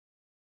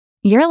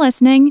You're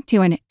listening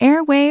to an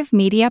Airwave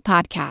Media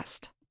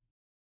Podcast.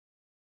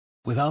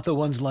 Without the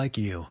ones like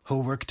you,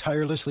 who work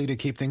tirelessly to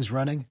keep things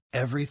running,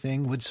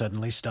 everything would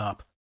suddenly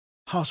stop.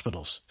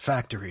 Hospitals,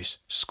 factories,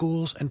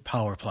 schools, and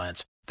power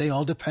plants, they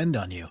all depend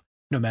on you.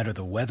 No matter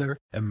the weather,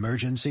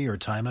 emergency, or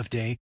time of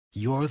day,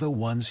 you're the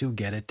ones who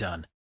get it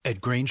done.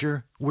 At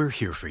Grainger, we're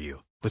here for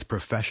you with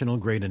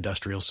professional-grade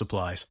industrial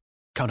supplies.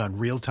 Count on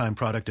real-time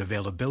product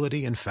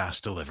availability and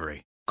fast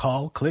delivery.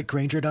 Call,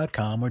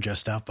 clickgrainger.com, or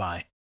just stop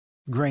by.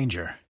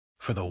 Grainger,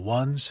 for the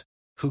ones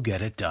who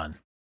get it done.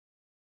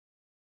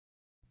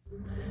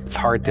 It's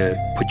hard to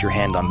put your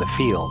hand on the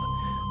field.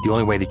 The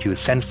only way that you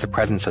sense the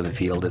presence of the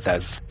field is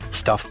as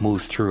stuff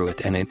moves through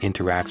it and it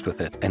interacts with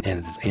it and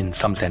is in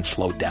some sense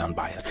slowed down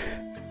by it.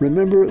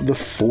 Remember the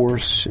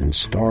Force in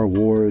Star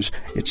Wars?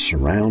 It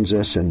surrounds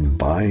us and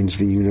binds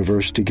the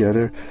universe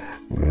together.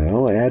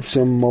 Well, add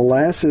some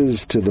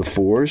molasses to the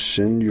Force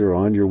and you're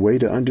on your way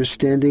to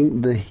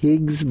understanding the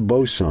Higgs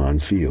boson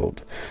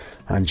field.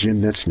 I'm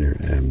Jim Metzner,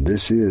 and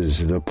this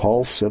is The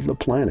Pulse of the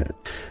Planet.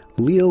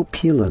 Leo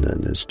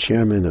Piilonen is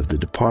chairman of the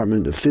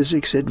Department of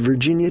Physics at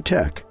Virginia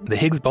Tech. The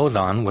Higgs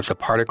boson was a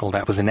particle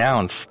that was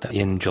announced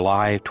in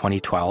July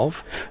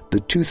 2012.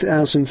 The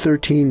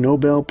 2013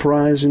 Nobel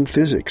Prize in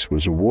Physics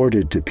was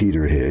awarded to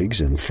Peter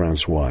Higgs and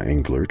Francois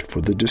Englert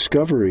for the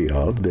discovery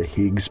of the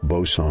Higgs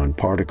boson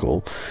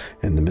particle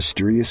and the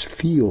mysterious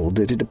field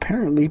that it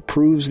apparently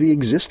proves the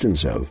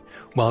existence of.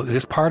 Well,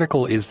 this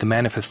particle is the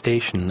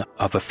manifestation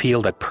of a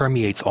field that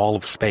permeates all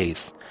of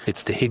space.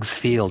 It's the Higgs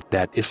field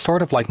that is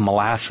sort of like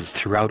molasses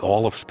throughout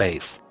all of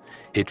space.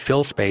 It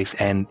fills space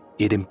and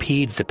it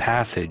impedes the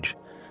passage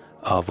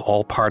of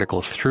all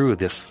particles through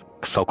this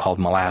so-called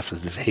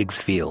molasses, this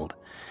Higgs field.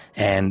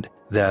 And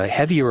the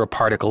heavier a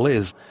particle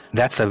is,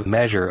 that's a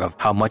measure of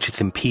how much it's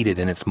impeded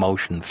in its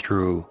motion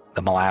through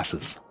the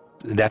molasses.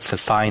 That's a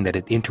sign that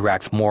it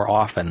interacts more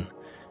often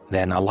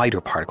than a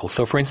lighter particle.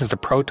 So, for instance, a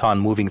proton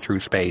moving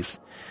through space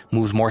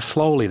moves more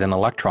slowly than an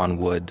electron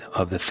would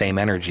of the same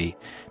energy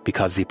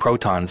because the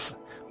proton's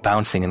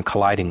bouncing and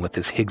colliding with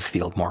this Higgs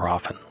field more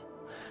often.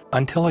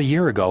 Until a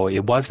year ago,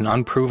 it was an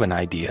unproven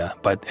idea,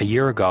 but a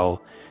year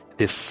ago,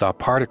 this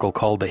particle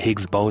called the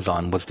Higgs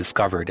boson was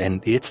discovered,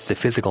 and it's the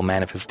physical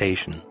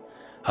manifestation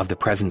of the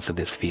presence of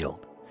this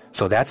field.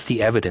 So that's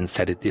the evidence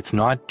that it's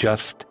not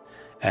just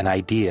an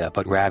idea,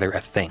 but rather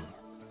a thing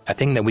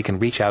that we can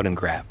reach out and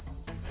grab.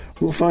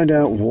 We'll find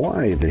out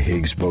why the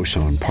Higgs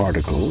boson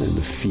particle and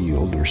the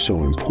field are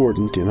so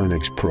important in our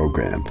next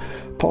program.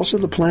 Pulse of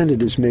the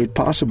Planet is made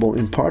possible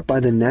in part by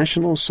the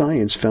National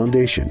Science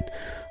Foundation.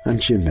 I'm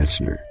Jim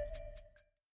Metzner.